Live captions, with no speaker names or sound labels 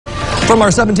From our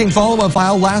 17th follow-up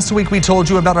file, last week we told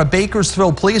you about a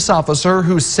Bakersfield police officer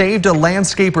who saved a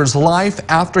landscaper's life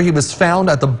after he was found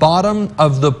at the bottom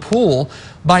of the pool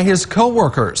by his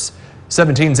co-workers.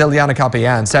 17's Ilyana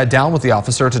Capellan sat down with the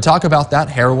officer to talk about that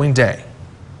harrowing day.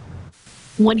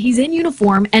 When he's in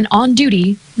uniform and on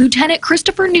duty, Lieutenant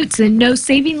Christopher Knutson knows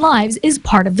saving lives is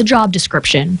part of the job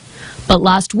description. But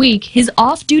last week, his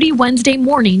off-duty Wednesday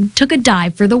morning took a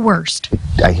dive for the worst.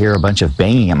 I hear a bunch of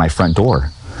banging at my front door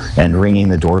and ringing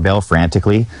the doorbell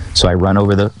frantically. So I run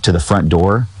over to the front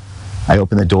door. I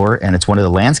open the door and it's one of the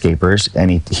landscapers,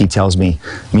 and he tells me,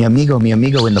 mi amigo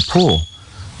in the pool.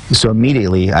 So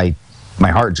immediately my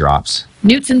heart drops.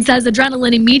 Knutson says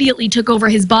adrenaline immediately took over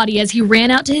his body as he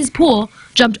ran out to his pool,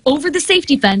 jumped over the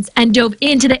safety fence, and dove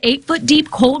into the 8-foot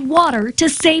deep cold water to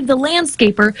save the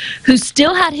landscaper, who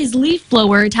still had his leaf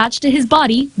blower attached to his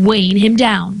body, weighing him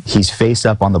down. He's face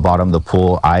up on the bottom of the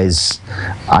pool, eyes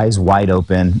wide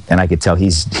open, and I could tell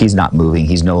he's not moving.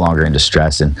 He's no longer in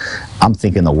distress, and I'm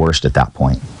thinking the worst at that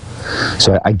point.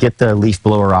 So I get the leaf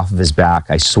blower off of his back.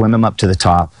 I swim him up to the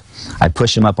top. I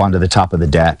push him up onto the top of the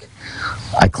deck.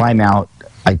 I climb out,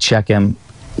 I check him.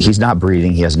 He's not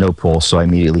breathing, he has no pulse, so I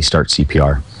immediately start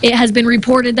CPR. It has been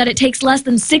reported that it takes less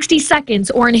than 60 seconds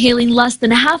or inhaling less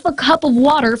than half a cup of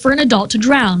water for an adult to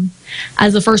drown.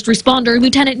 As a first responder,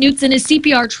 Lieutenant Knutson is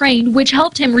CPR trained, which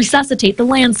helped him resuscitate the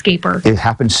landscaper. It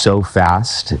happened so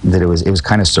fast that it was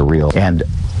kind of surreal. And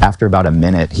after about a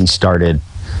minute, he started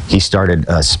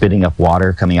spitting up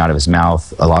water coming out of his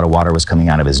mouth. A lot of water was coming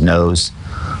out of his nose.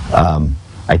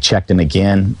 I checked him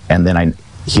again, and then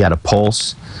he had a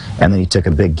pulse, and then he took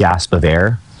a big gasp of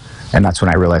air. And that's when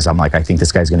I realized, I think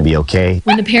this guy's going to be okay.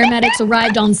 When the paramedics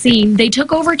arrived on scene, they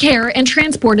took over care and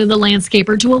transported the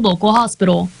landscaper to a local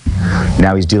hospital.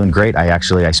 Now he's doing great.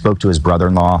 I spoke to his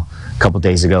brother-in-law a couple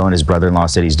days ago, and his brother-in-law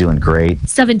said he's doing great.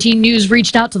 17 News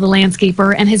reached out to the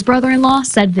landscaper, and his brother-in-law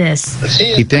said this.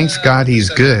 He thanks God he's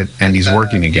good and he's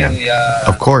working again.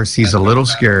 Of course, he's a little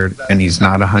scared and he's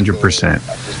not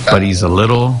 100%, but he's a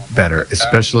little better,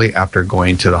 especially after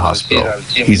going to the hospital.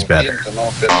 He's better.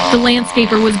 The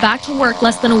landscaper was back to work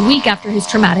less than a week after his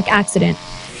traumatic accident.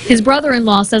 His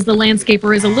brother-in-law says the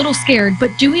landscaper is a little scared,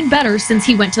 but doing better since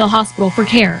he went to the hospital for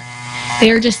care. They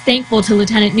are just thankful to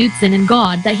Lieutenant Knutson and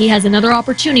God that he has another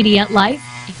opportunity at life.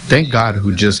 Thank God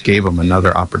who just gave him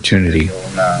another opportunity.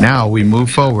 Now we move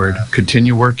forward,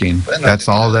 continue working. That's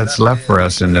all that's left for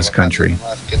us in this country.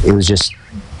 It was just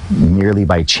nearly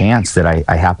by chance that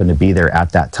I happened to be there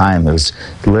at that time. It was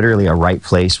literally a right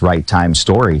place, right time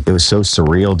story. It was so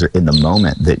surreal in the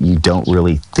moment that you don't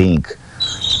really think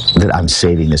that I'm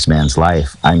saving this man's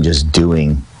life. I'm just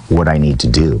doing what I need to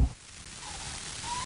do.